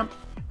timestamp,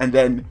 and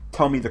then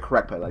tell me the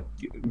correct play. Like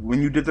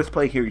when you did this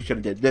play here, you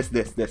should have did this,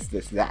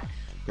 that,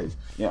 because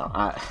you know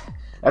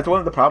that's one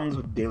of the problems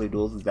with Daily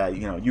Duels is that,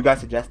 you know, you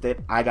guys suggest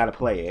it, I gotta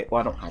play it. Well,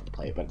 I don't have to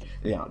play it, but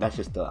you know, that's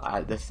just the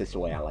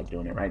way I like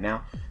doing it right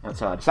now. And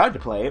so I decided to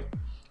play it.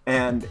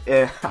 And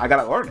I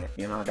gotta learn it,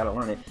 you know,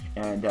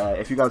 And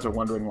if you guys are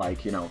wondering,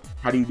 like, you know,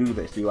 how do you do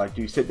this? Do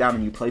you sit down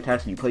and you play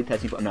test and you play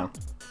test? No,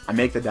 I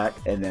make the deck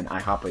and then I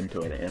hop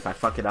into it. And if I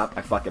fuck it up,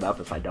 I fuck it up.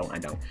 If I don't, I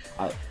don't.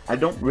 I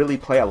don't really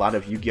play a lot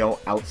of Yu-Gi-Oh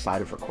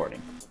outside of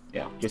recording.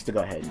 Yeah, just to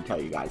go ahead and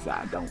tell you guys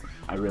that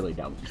I really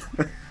don't.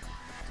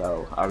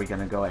 So are we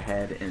gonna go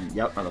ahead and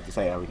yep? I love to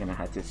say, are we gonna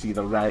have to see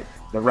the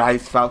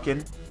Rise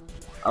Falcon?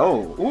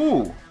 Oh,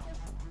 ooh,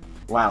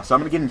 wow! So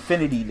I'm gonna get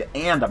Infinity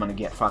and I'm gonna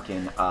get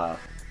fucking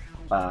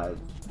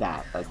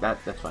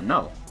that's fun.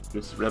 No,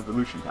 just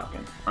Revolution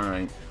Falcon.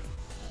 Alright.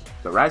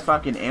 So Rise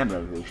Falcon and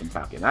Revolution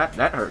Falcon.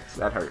 That hurts.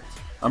 That hurts.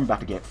 I'm about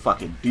to get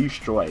fucking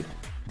destroyed.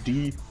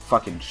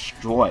 Fucking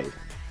destroyed.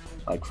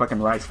 Like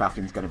fucking Rise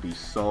Falcon's gonna be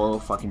so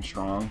fucking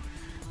strong.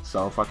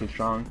 So fucking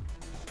strong.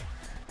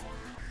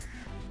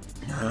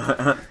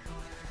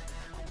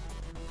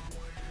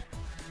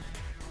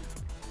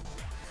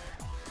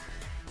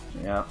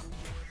 Yeah.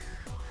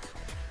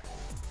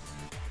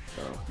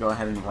 So go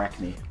ahead and whack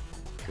me.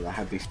 Because I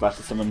have these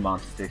special summon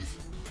monsters.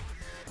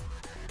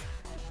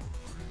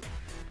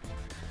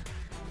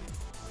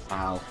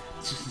 Ow.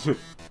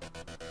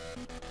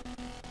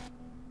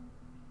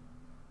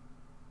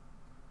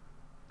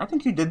 I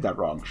think you did that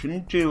wrong.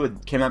 Shouldn't you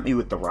have came at me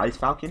with the Rise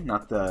Falcon,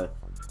 not the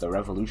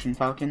Revolution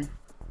Falcon?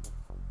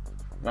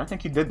 I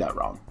think you did that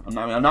wrong. I'm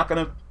not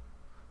gonna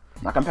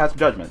pass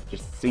judgment. It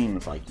just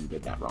seems like you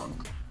did that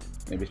wrong.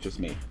 Maybe it's just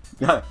me.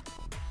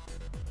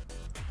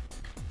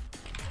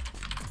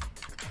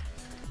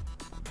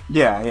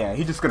 Yeah,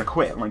 he's just gonna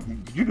quit. I'm like,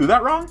 did you do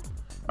that wrong?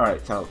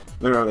 Alright, so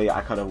literally I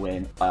could have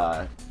went,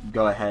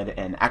 go ahead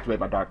and activate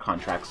my Dark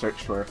Contract,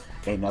 search for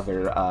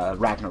another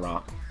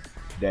Ragnarok.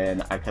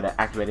 Then I could have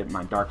activated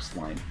my Dark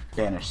Slime,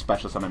 banish,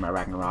 special summon my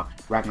Ragnarok.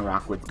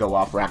 Ragnarok would go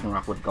off,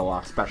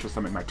 special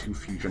summon my 2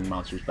 fusion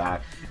monsters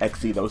back,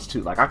 XC those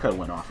 2. Like, I could have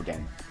went off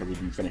again, because he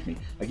didn't finish me.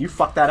 Like, you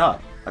fucked that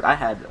up. Like, I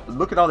had,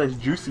 look at all this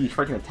juicy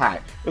freaking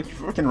attack. Look,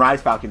 freaking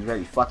Rise Falcon's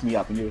ready, fucked me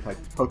up, and you was like,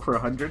 poke for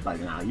 100? Like,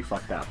 nah, you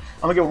fucked up.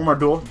 I'm gonna get one more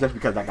duel, just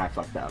because that guy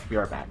fucked up. Be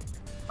right back.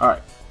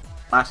 Alright,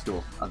 last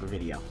duel of the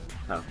video.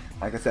 So,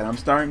 like I said, I'm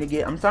starting to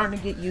get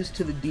used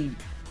to the D.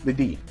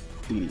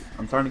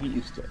 I'm starting to get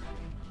used to it.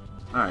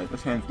 Alright,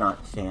 this hand's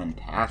not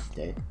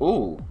fantastic.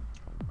 Ooh.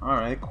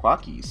 Alright,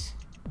 Quackies.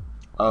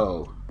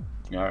 Oh.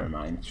 Never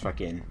mind. It's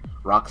fucking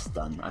Rock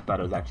Stun. I thought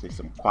it was actually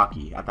some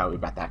Quacky. I thought we were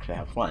about to actually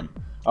have fun.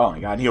 Oh my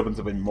god, he opens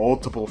up in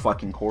multiple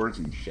fucking cores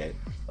and shit.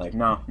 Like,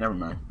 no, never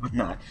mind. We're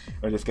not.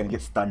 We're just gonna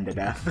get stunned to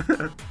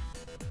death.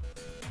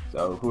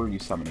 So, who are you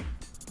summoning?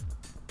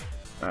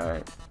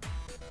 Alright.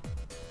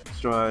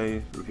 Destroy,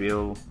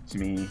 reveal to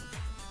me.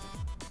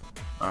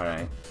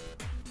 Alright.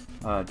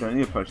 During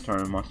the approach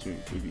turn, monsters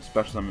would be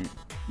special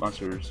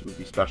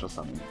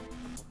summoned.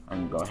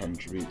 I'm gonna go ahead and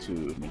tribute to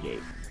negate.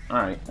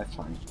 Alright, that's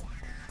fine.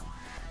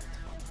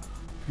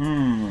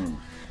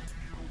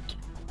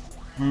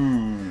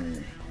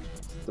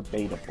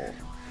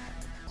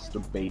 It's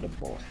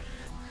debatable.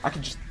 I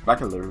could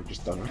literally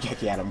just throw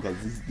Regeki at him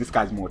because this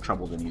guy's more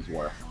trouble than he's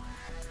worth.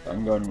 So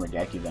I'm going to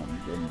Regeki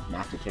then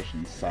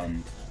Mathematician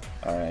send.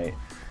 Alright.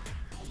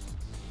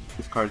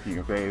 This card's in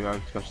your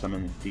graveyard, special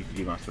summon the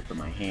DPG monster from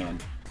my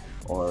hand.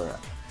 Or,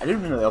 I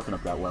didn't really open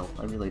up that well.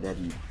 I really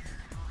didn't.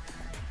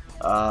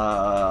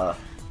 I'm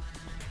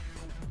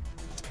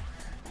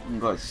gonna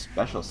go with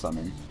special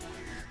summon.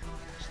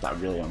 Just I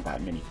really don't got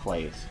many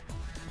plays.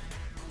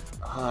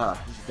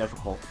 This is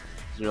difficult.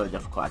 It's really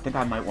difficult. I think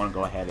I might want to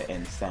go ahead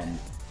and send,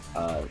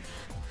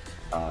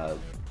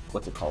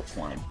 what's it called?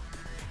 Slime.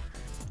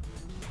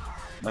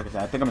 Like I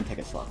said, I think I'm gonna take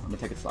it slow.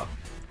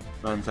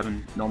 Go ahead and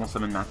summon, normal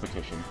summon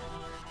Mathematician.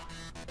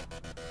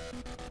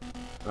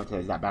 Okay,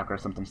 is that back or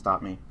something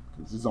stop me?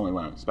 This is only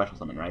one special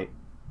summon, right?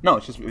 No,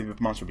 it's just if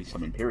the monster be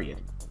summoned,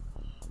 period.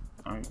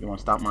 Alright, you want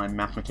to stop my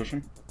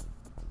Mathematician?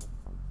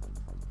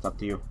 It's up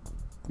to you.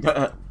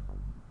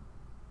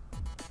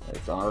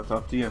 It's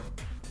up to you.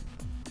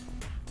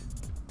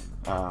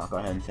 I'll go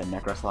ahead and send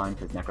Necroslime,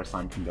 because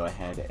Necroslime can go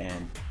ahead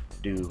and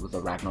do the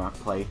Ragnarok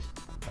play.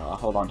 I'll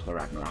hold on to the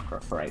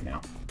Ragnarok for right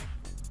now.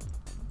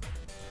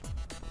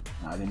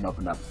 I didn't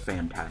open up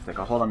fantastic.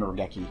 I'll hold on to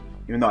Regeki.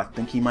 Even though I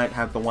think he might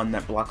have the one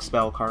that blocks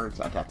spell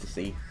cards, I'd have to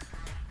see.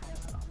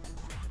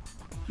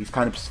 He's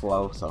kind of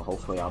slow, so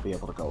hopefully I'll be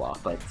able to go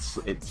off. But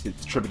it's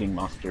tributing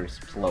monsters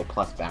slow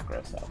plus back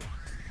row,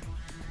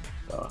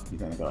 so he's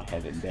gonna go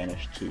ahead and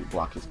banish to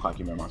block his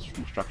Clocky Mirror monster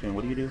from destruction.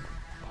 What do you do?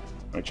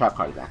 My trap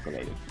card is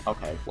activated.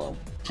 Okay, well,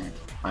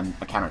 I'm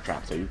a counter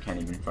trap, so you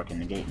can't even fucking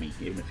negate me,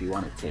 even if you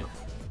wanted to.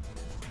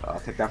 I'll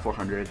take that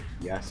 400.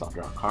 Yes, I'll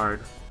draw a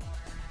card.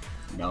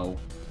 No.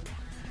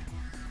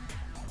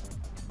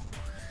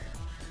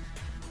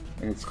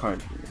 And it's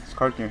cards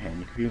in your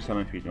hand. You can use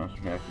summon fusion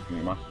monsters from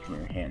your monsters from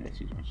your hand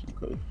that use monsters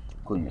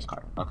including this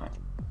card. Okay.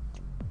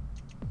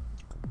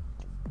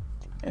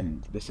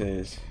 And this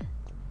is,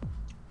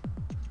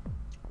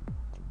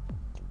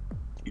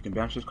 you can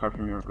banish this card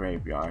from your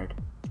graveyard.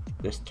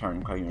 This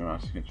turn, calling your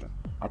monster.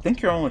 I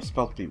think you're only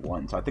supposed to be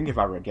one, so I think if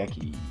I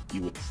Regeki,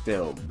 you would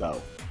still go.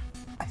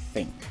 I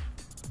think.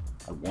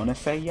 I wanna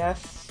say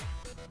yes.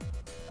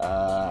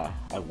 I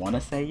wanna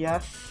say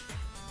yes.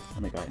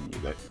 Let me go ahead and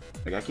use it.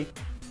 Regeki?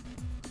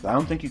 I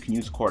don't think you can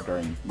use core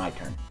during my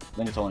turn. I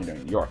think it's only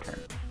during your turn.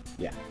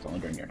 Yeah, it's only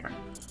during your turn.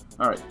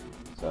 Alright,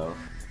 so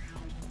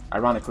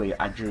ironically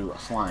I drew a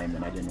slime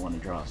and I didn't want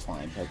to draw a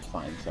slime, so it's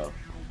fine. So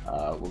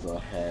we'll go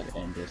ahead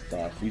and just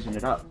fusion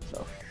it up.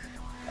 So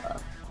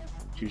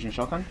fusion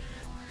shotgun?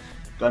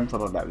 Go ahead and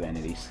flip up that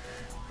vanities.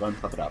 Go ahead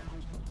and flip it up.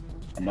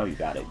 I know you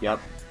got it,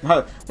 yep.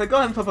 So go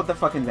ahead and flip up the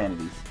fucking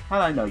vanities. How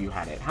did I know you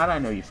had it? How did I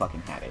know you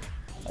fucking had it?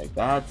 Like,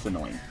 that's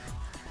annoying.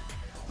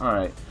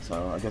 Alright,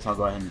 so I guess I'll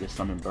go ahead and just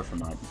summon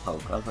Berthamot and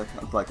poke. I was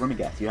like, let me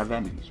guess, you have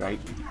vanities, right?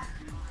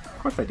 Of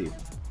course I do.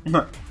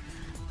 Not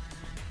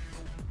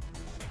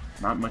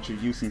much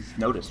of use since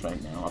notice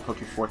right now. I'll poke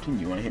you 14.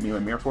 You want to hit me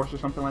with Mirror Force or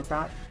something like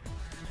that?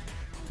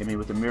 Hit me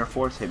with the Mirror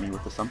Force, hit me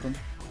with the something.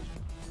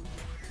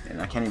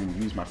 And I can't even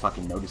use my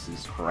fucking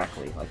notices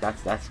correctly. Like,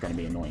 that's gonna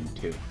be annoying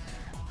too.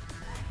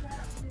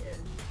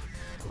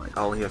 Like,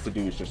 all he has to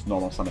do is just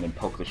normal summon and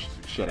poke the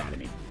shit out of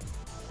me.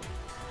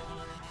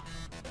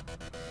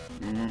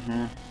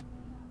 I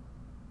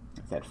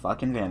said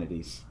fucking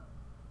vanities.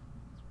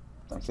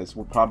 That's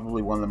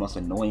probably one of the most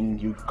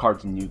annoying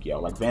cards in Yu-Gi-Oh!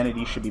 Like,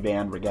 Vanity should be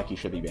banned, Regeki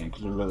should be banned,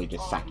 because they're really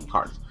just sacky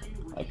cards.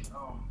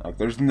 Like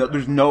there's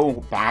no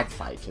bad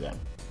side to them.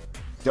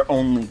 They're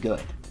only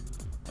good.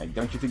 Like,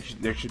 don't you think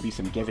there should be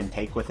some give and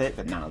take with it?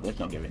 But no, there's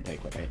no give and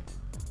take with it.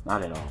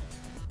 Not at all.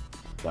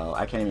 So,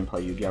 I can't even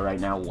play Yu-Gi-Oh! Right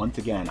now. Once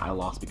again, I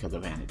lost because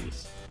of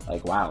vanities.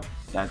 Like, wow.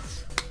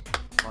 That's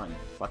fun.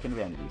 Fucking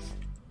vanities.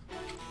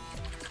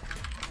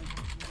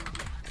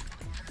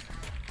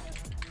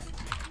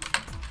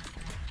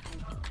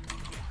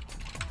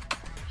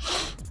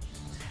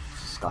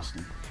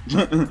 Disgusting.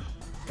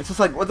 It's just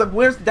like,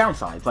 where's the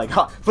downside? It's like,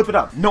 huh, flip it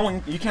up.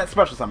 Knowing you can't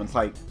special summon. It's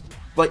like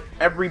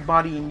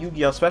everybody in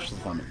Yu-Gi-Oh! Special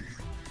summons.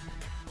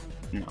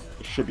 No,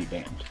 it should be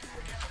banned.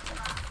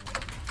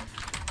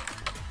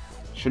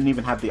 Shouldn't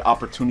even have the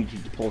opportunity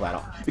to pull that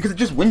off. Because it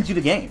just wins you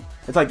the game.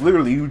 It's like,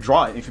 literally, you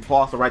draw it, and if you pull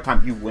off the right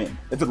time, you win.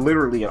 It's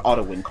literally an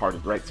auto-win card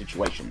in the right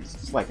situations.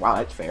 It's like, wow,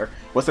 that's fair.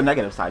 What's the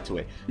negative side to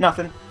it?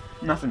 Nothing.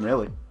 Nothing,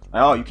 really.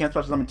 Like, oh, you can't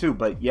special summon too,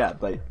 but yeah,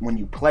 but when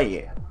you play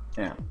it,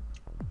 yeah.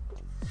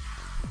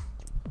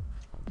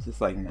 It's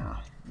just like, nah.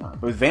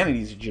 But with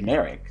Vanity's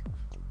generic.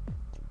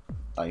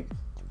 Like,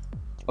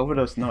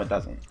 Overdose, no it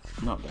doesn't.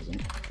 No it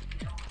doesn't.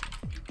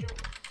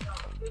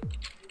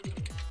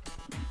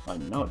 Like,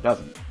 no it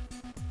doesn't.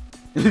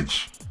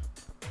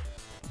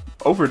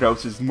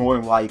 Overdose is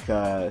more like,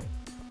 no,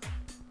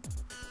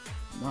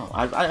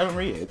 I don't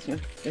read it.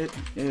 It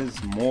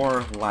is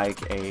more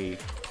like a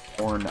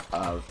Horn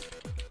of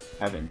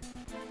Heaven.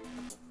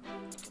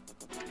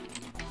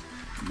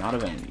 Not a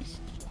Vanities.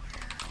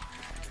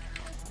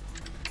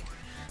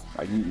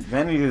 Like,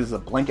 Vanity is a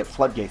blanket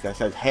floodgate that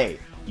says, hey,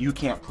 you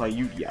can't play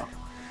Yu-Gi-Oh!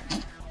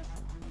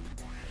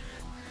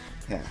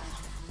 Yeah.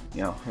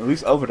 You know, at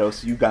least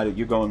Overdose, you got it,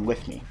 you're going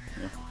with me.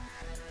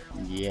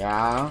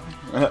 Yeah.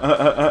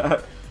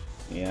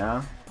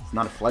 Yeah. It's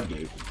not a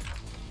floodgate.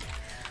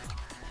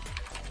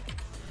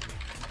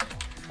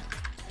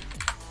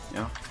 You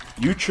know?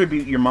 You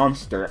tribute your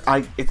monster.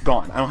 It's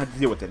gone. I don't have to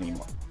deal with it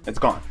anymore. It's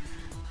gone.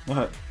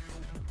 What?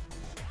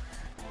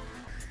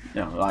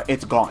 No,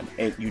 it's gone.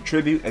 You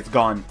tribute, it's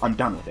gone. I'm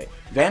done with it.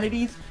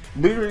 Vanities,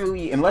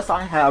 literally, unless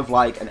I have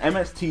like an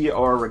MST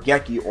or a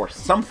Regeki or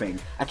something,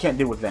 I can't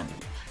deal with Vanity.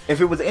 If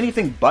it was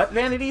anything but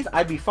Vanities,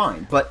 I'd be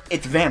fine. But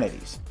it's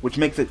Vanities, which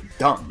makes it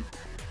dumb.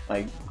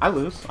 Like, I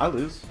lose. I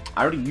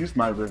already used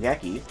my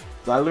Regeki,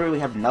 so I literally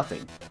have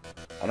nothing.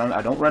 I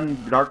don't run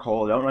Dark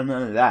Hole, I don't run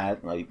none of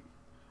that. Like,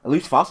 at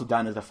least Fossil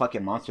Dine is a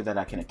fucking monster that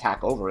I can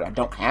attack over. I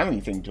don't have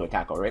anything to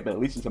attack over it, but at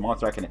least it's a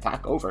monster I can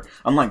attack over.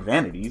 Unlike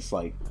Vanities,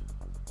 like,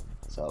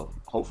 so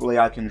hopefully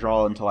I can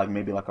draw into like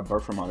maybe like a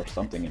Berthamot or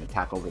something and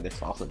attack over this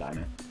Fossil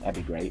Dine. That'd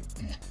be great.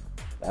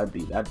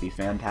 That'd be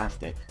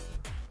fantastic.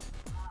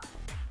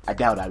 I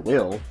doubt I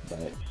will,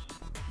 but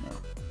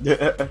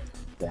no.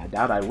 I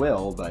doubt I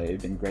will, but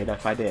it'd been great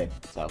if I did.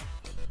 So,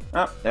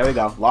 oh, there we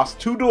go. Lost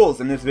 2 duels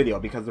in this video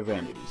because of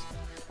Vanities.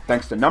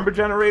 Thanks to Number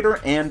Generator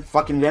and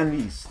fucking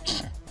Vanities.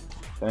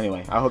 But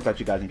anyway, I hope that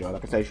you guys enjoy.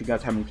 Like I say, if you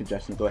guys have any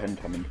suggestions, go ahead and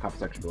tell me in the comment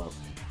section below.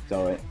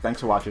 So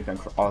thanks for watching.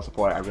 Thanks for all the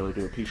support. I really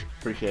do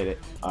appreciate it.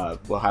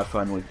 We'll have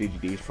fun with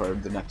DDDs for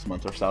the next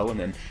month or so. And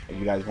then if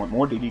you guys want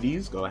more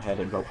DDDs, go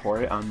ahead and vote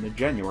for it on the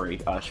January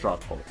straw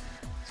poll.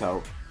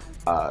 So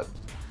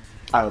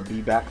I'll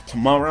be back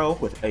tomorrow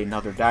with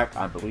another deck.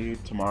 I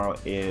believe tomorrow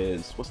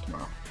is... What's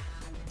tomorrow?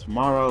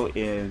 Tomorrow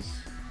is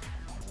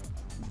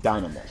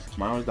Dynamis.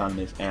 Tomorrow is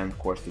Dynamis, and of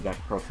course the deck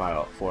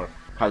profile for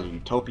Kaiser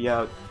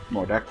Utopia.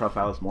 More deck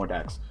profiles, more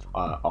decks,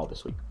 all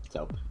this week.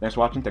 So thanks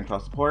for watching. Thanks for all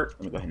the support.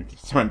 Let me go ahead and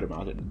surrender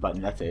my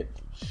button. That's it.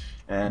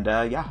 And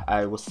yeah,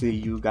 I will see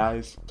you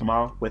guys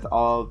tomorrow with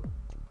all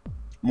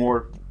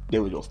more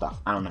Daily Duel stuff.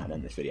 I don't know how to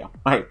end this video.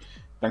 Alright,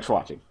 thanks for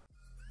watching.